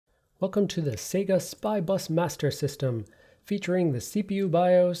Welcome to the Sega SPI Bus Master System, featuring the CPU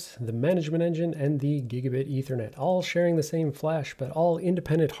BIOS, the management engine, and the gigabit Ethernet, all sharing the same flash, but all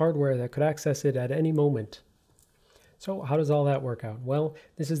independent hardware that could access it at any moment. So how does all that work out? Well,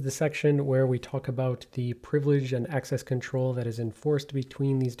 this is the section where we talk about the privilege and access control that is enforced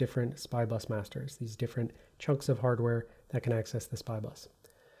between these different SPI bus masters, these different chunks of hardware that can access the SPI bus.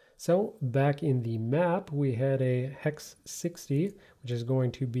 So back in the map, we had a hex 60, which is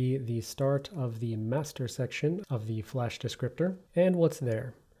going to be the start of the master section of the flash descriptor. And what's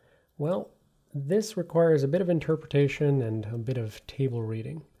there? Well, this requires a bit of interpretation and a bit of table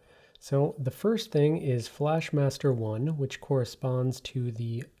reading. So the first thing is flash master 1, which corresponds to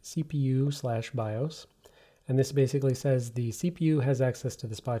the CPU/BIOS. And this basically says the CPU has access to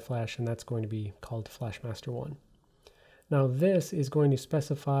the SPI flash, and that's going to be called flash master 1. Now this is going to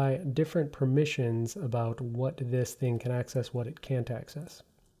specify different permissions about what this thing can access, what it can't access.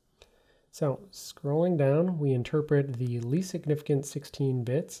 So scrolling down, we interpret the least significant 16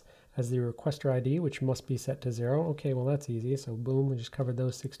 bits as the requester ID, which must be set to 0. Okay, well that's easy, so boom, we just covered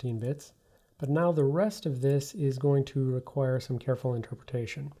those 16 bits. But now the rest of this is going to require some careful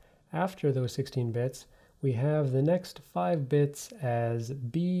interpretation. After those 16 bits, we have the next 5 bits as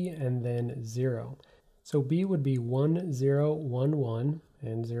B and then 0. So B would be 1011,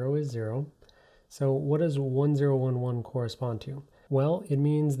 and 0 is 0. So what does 1011 correspond to? Well, it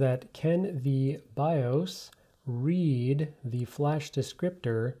means that can the BIOS read the flash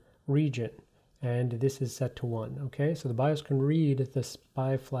descriptor region? And this is set to 1, okay? So the BIOS can read the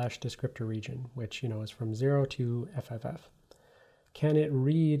SPI flash descriptor region, which, is from 0 to FFF. Can it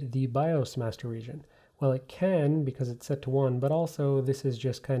read the BIOS master region? Well, it can because it's set to 1, but also this is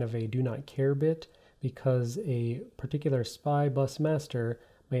just kind of a do not care bit, because a particular SPI bus master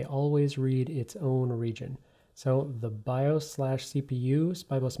may always read its own region. So the BIOS/CPU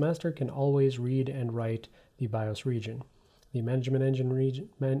SPI bus master can always read and write the BIOS region. The management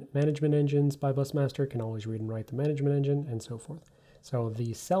engine SPI bus master can always read and write the management engine, and so forth. So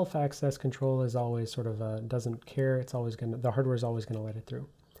the self-access control is always sort of doesn't care. It's always the hardware is always going to let it through.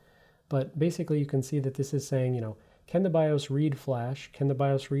 But basically, you can see that this is saying, can the BIOS read flash? Can the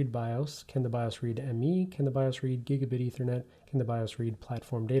BIOS read BIOS? Can the BIOS read ME? Can the BIOS read gigabit Ethernet? Can the BIOS read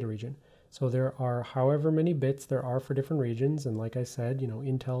platform data region? So there are however many bits there are for different regions, and like I said,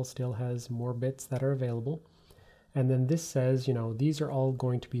 Intel still has more bits that are available. And then this says, these are all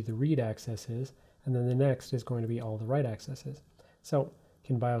going to be the read accesses, and then the next is going to be all the write accesses. So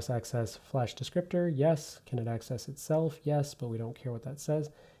can BIOS access flash descriptor? Yes. Can it access itself? Yes, but we don't care what that says.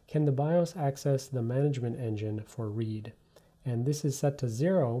 Can the BIOS access the management engine for read? And this is set to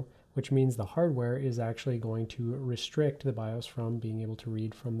 0, which means the hardware is actually going to restrict the BIOS from being able to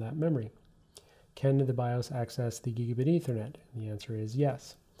read from that memory. Can the BIOS access the gigabit Ethernet? The answer is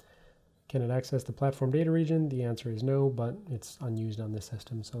yes. Can it access the platform data region? The answer is no, but it's unused on this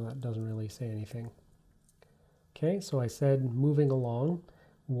system, so that doesn't really say anything. Okay, so I said moving along,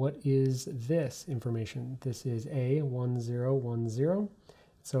 what is this information? This is A1010.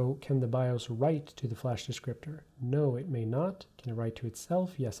 So can the BIOS write to the flash descriptor? No, it may not. Can it write to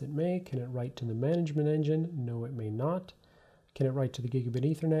itself? Yes, it may. Can it write to the management engine? No, it may not. Can it write to the gigabit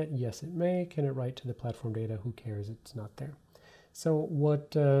Ethernet? Yes, it may. Can it write to the platform data? Who cares? It's not there. So what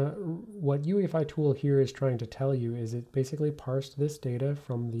UEFI tool here is trying to tell you is it basically parsed this data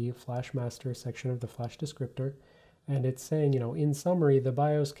from the flash master section of the flash descriptor, and it's saying, in summary, the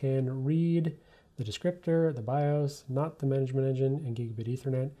BIOS can read the descriptor, the BIOS, not the management engine, and gigabit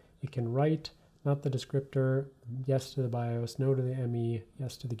Ethernet. It can write, not the descriptor, yes to the BIOS, no to the ME,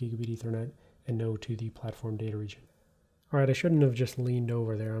 yes to the gigabit Ethernet, and no to the platform data region. All right, I shouldn't have just leaned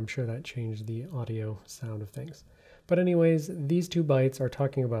over there. I'm sure that changed the audio sound of things. But anyways, these 2 bytes are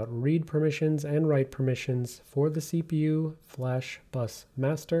talking about read permissions and write permissions for the CPU flash bus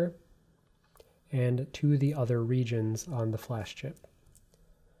master and to the other regions on the flash chip.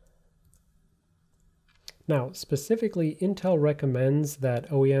 Now, specifically, Intel recommends that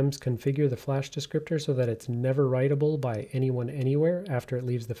OEMs configure the flash descriptor so that it's never writable by anyone anywhere after it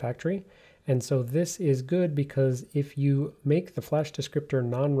leaves the factory. And so this is good because if you make the flash descriptor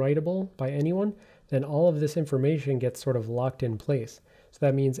non-writable by anyone, then all of this information gets sort of locked in place. So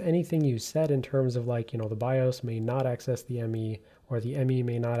that means anything you set in terms of the BIOS may not access the ME, or the ME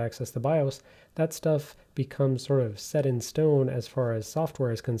may not access the BIOS, that stuff becomes sort of set in stone as far as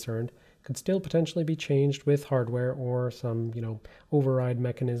software is concerned. Could still potentially be changed with hardware or some, override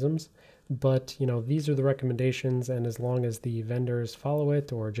mechanisms. But, these are the recommendations, and as long as the vendors follow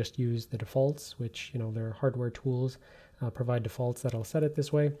it or just use the defaults, which, their hardware tools provide defaults that'll set it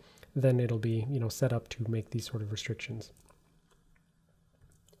this way, then it'll be, set up to make these sort of restrictions.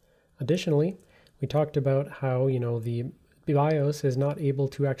 Additionally, we talked about how, the BIOS is not able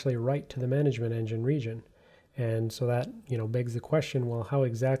to actually write to the management engine region. And so that, begs the question, well, how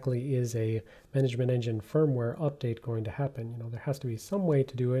exactly is a management engine firmware update going to happen? There has to be some way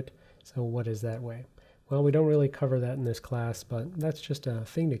to do it. So what is that way? Well, we don't really cover that in this class, but that's just a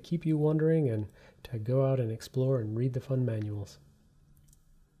thing to keep you wondering and to go out and explore and read the fun manuals.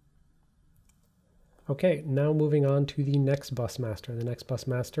 Okay, now moving on to the next bus master. The next bus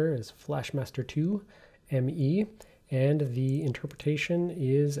master is Flashmaster 2 ME, and the interpretation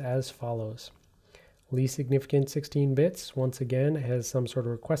is as follows. Least significant 16 bits, once again, has some sort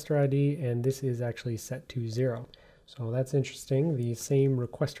of requester ID, and this is actually set to 0. So that's interesting. The same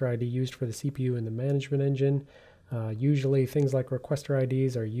requester ID used for the CPU and the management engine. Usually things like requester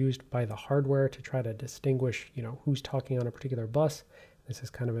IDs are used by the hardware to try to distinguish, who's talking on a particular bus. This is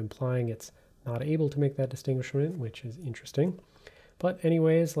kind of implying it's not able to make that distinguishment, which is interesting. But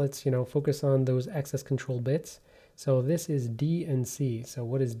anyways, let's, focus on those access control bits. So this is D and C. So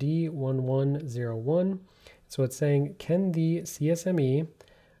what is D1101? So it's saying, can the CSME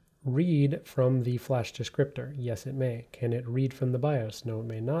read from the flash descriptor? Yes, it may. Can it read from the BIOS? No, it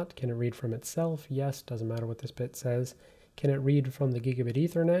may not. Can it read from itself? Yes, doesn't matter what this bit says. Can it read from the gigabit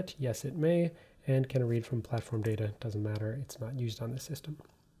Ethernet? Yes, it may. And can it read from platform data? Doesn't matter. It's not used on the system.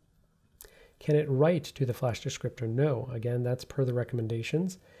 Can it write to the flash descriptor? No. Again, that's per the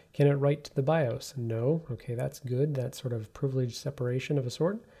recommendations. Can it write to the BIOS? No. Okay, that's good. That's sort of privileged separation of a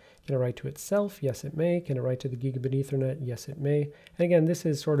sort. Can it write to itself? Yes, it may. Can it write to the gigabit Ethernet? Yes, it may. And again, this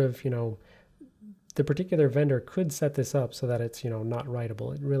is sort of, the particular vendor could set this up so that it's, not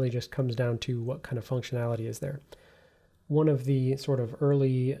writable. It really just comes down to what kind of functionality is there. One of the sort of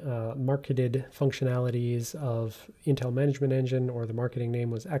early marketed functionalities of Intel Management Engine, or the marketing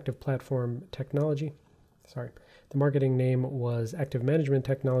name was Active Platform Technology. The marketing name was Active Management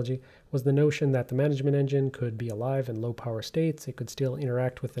Technology, was the notion that the management engine could be alive in low power states. It could still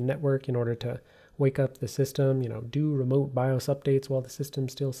interact with the network in order to wake up the system, do remote BIOS updates while the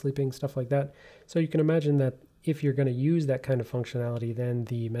system's still sleeping, stuff like that. So you can imagine that if you're going to use that kind of functionality, then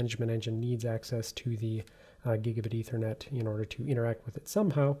the management engine needs access to the gigabit Ethernet in order to interact with it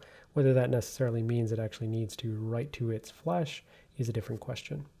somehow. Whether that necessarily means it actually needs to write to its flash is a different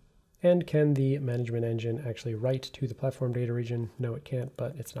question. And can the management engine actually write to the platform data region? No, it can't,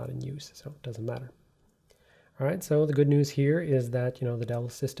 but it's not in use, so it doesn't matter. All right, so the good news here is that, the Dell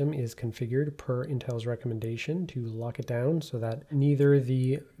system is configured per Intel's recommendation to lock it down so that neither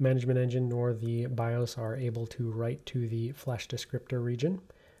the management engine nor the BIOS are able to write to the flash descriptor region.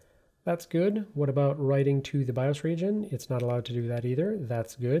 That's good. What about writing to the BIOS region? It's not allowed to do that either.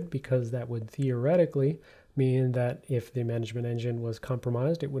 That's good, because that would theoretically mean that if the management engine was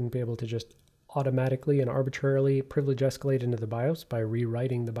compromised, it wouldn't be able to just automatically and arbitrarily privilege escalate into the BIOS by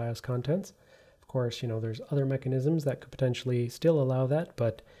rewriting the BIOS contents. Of course, there's other mechanisms that could potentially still allow that,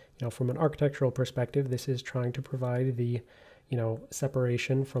 but from an architectural perspective, this is trying to provide the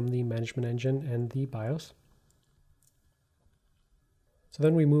separation from the management engine and the BIOS. So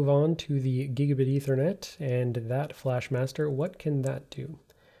then we move on to the gigabit Ethernet and that Flashmaster. What can that do?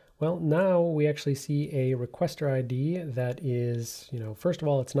 Well, now we actually see a requester ID that is, first of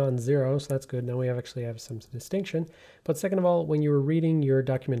all, it's non-zero, so that's good. Now we actually have some distinction. But second of all, when you were reading your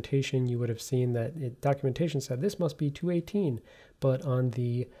documentation, you would have seen that documentation said this must be 218, but on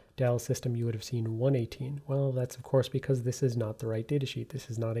the Dell system, you would have seen 118. Well, that's of course because this is not the right datasheet. This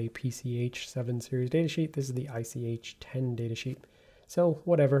is not a PCH 7 series datasheet. This is the ICH 10 datasheet. So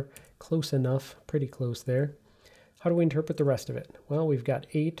whatever, close enough, pretty close there. How do we interpret the rest of it? Well, we've got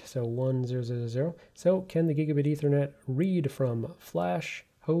 8, so 1, 0, 0, 0. So can the gigabit Ethernet read from flash,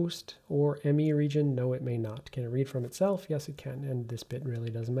 host, or ME region? No, it may not. Can it read from itself? Yes, it can, and this bit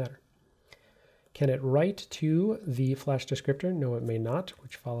really doesn't matter. Can it write to the flash descriptor? No, it may not,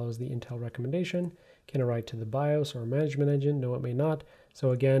 which follows the Intel recommendation. Can it write to the BIOS or management engine? No, it may not.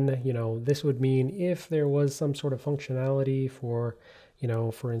 So again, this would mean if there was some sort of functionality for,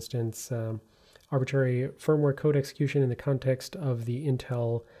 for instance, arbitrary firmware code execution in the context of the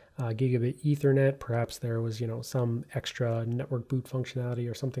Intel gigabit Ethernet, perhaps there was, some extra network boot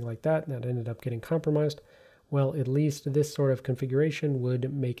functionality or something like that ended up getting compromised. Well, at least this sort of configuration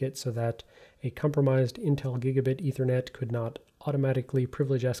would make it so that a compromised Intel gigabit Ethernet could not automatically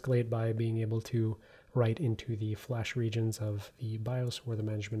privilege escalate by being able to write into the flash regions of the BIOS or the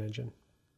management engine.